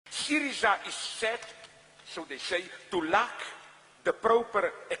Syriza is said, so they say, to lack the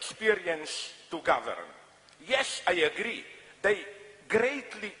proper experience to govern. Yes, I agree. They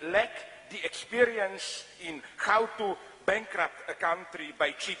greatly lack the experience in how to bankrupt a country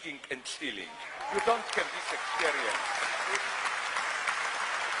by cheating and stealing. You don't have this experience.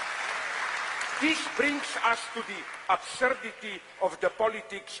 This brings us to the absurdity of the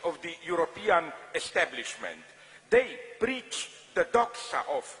politics of the European establishment. They preach the doxa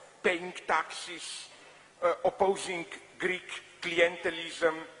of paying taxes, opposing Greek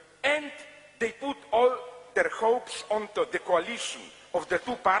clientelism, and they put all their hopes onto the coalition of the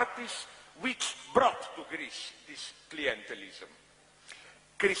two parties which brought to Greece this clientelism.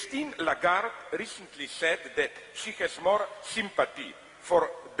 Christine Lagarde recently said that she has more sympathy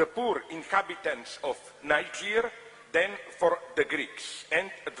for the poor inhabitants of Niger than for the Greeks, and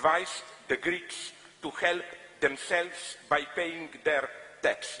advised the Greeks to help themselves by paying their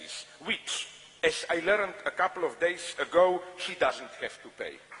taxes, which, as I learned a couple of days ago, she doesn't have to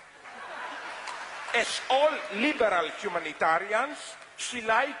pay. As all liberal humanitarians, she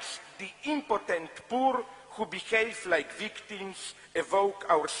likes the impotent poor who behave like victims, evoke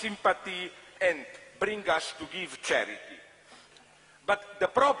our sympathy, and bring us to give charity. But the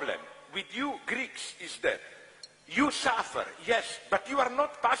problem with you Greeks is that you suffer, yes, but you are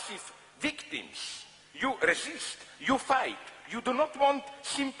not passive victims. You resist, you fight. You do not want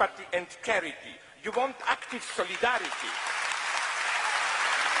sympathy and charity. You want active solidarity.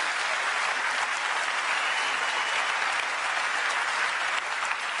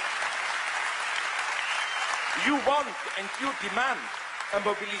 You want and you demand a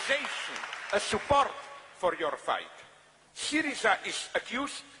mobilization, a support for your fight. Syriza is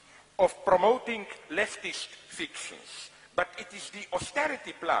accused of promoting leftist fictions, but it is the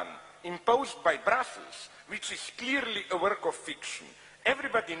austerity plan imposed by Brussels which is clearly a work of fiction.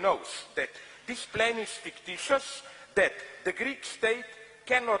 Everybody knows that this plan is fictitious, that the Greek state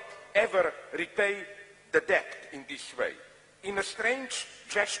cannot ever repay the debt in this way. In a strange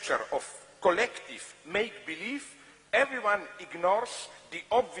gesture of collective make-believe, everyone ignores the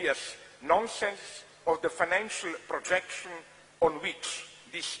obvious nonsense of the financial projection on which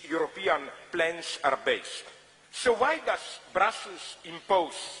these European plans are based. So why does Brussels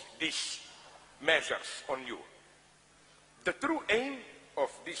impose these measures on you? The true aim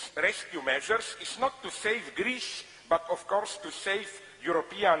of these rescue measures is not to save Greece, but of course to save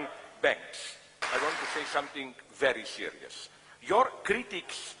European banks. I want to say something very serious. Your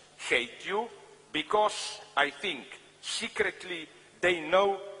critics hate you because I think secretly they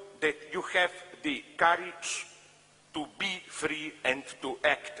know that you have the courage to be free and to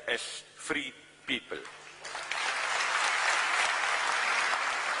act as free people.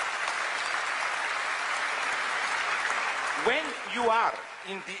 When you are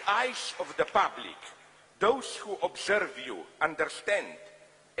in the eyes of the public, those who observe you understand,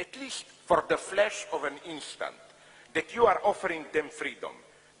 at least for the flash of an instant, that you are offering them freedom,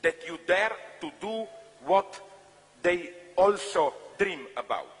 that you dare to do what they also dream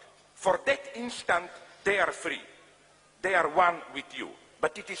about. For that instant, they are free. They are one with you.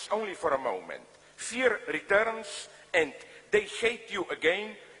 But it is only for a moment. Fear returns and they hate you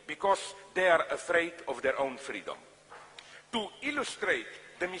again because they are afraid of their own freedom. To illustrate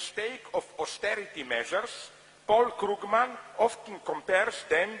the mistake of austerity measures, Paul Krugman often compares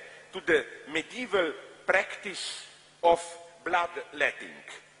them to the medieval practice of bloodletting.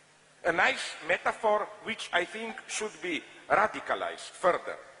 A nice metaphor which I think should be radicalized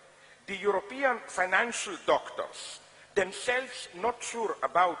further. The European financial doctors, themselves not sure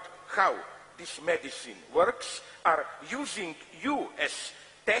about how this medicine works, are using you as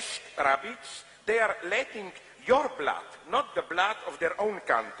test rabbits. They are letting your blood, not the blood of their own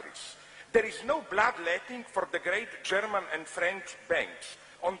countries. There is no bloodletting for the great German and French banks.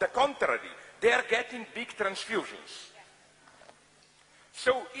 On the contrary, they are getting big transfusions.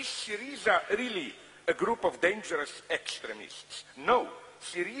 So is Syriza really a group of dangerous extremists? No,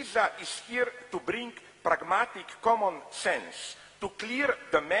 Syriza is here to bring pragmatic common sense, to clear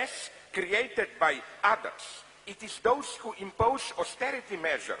the mess created by others. It is those who impose austerity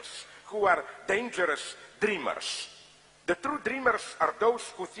measures who are dangerous dreamers. The true dreamers are those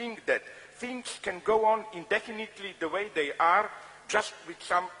who think that things can go on indefinitely the way they are, just with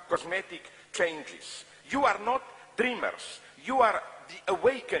some cosmetic changes. You are not dreamers. You are the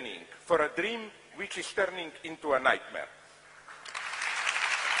awakening for a dream which is turning into a nightmare.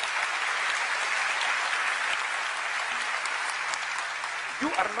 You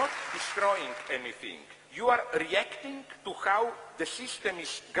are not destroying anything. You are reacting to how the system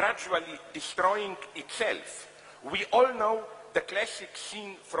is gradually destroying itself. We all know the classic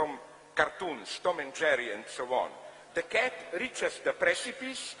scene from cartoons, Tom and Jerry and so on. The cat reaches the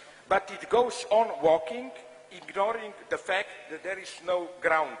precipice, but it goes on walking, ignoring the fact that there is no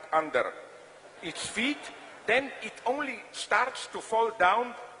ground under its feet. Then it only starts to fall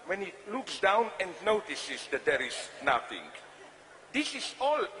down when it looks down and notices that there is nothing. This is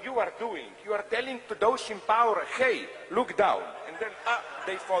all you are doing. You are telling to those in power, hey, look down. And then,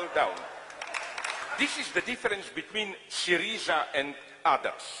 they fall down. This is the difference between Syriza and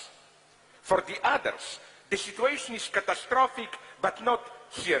others. For the others, the situation is catastrophic but not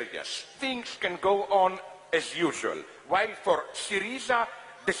serious. Things can go on as usual. While for Syriza,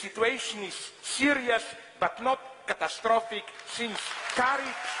 the situation is serious but not catastrophic, since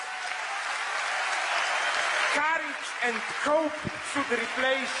courage and hope should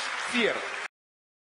replace fear.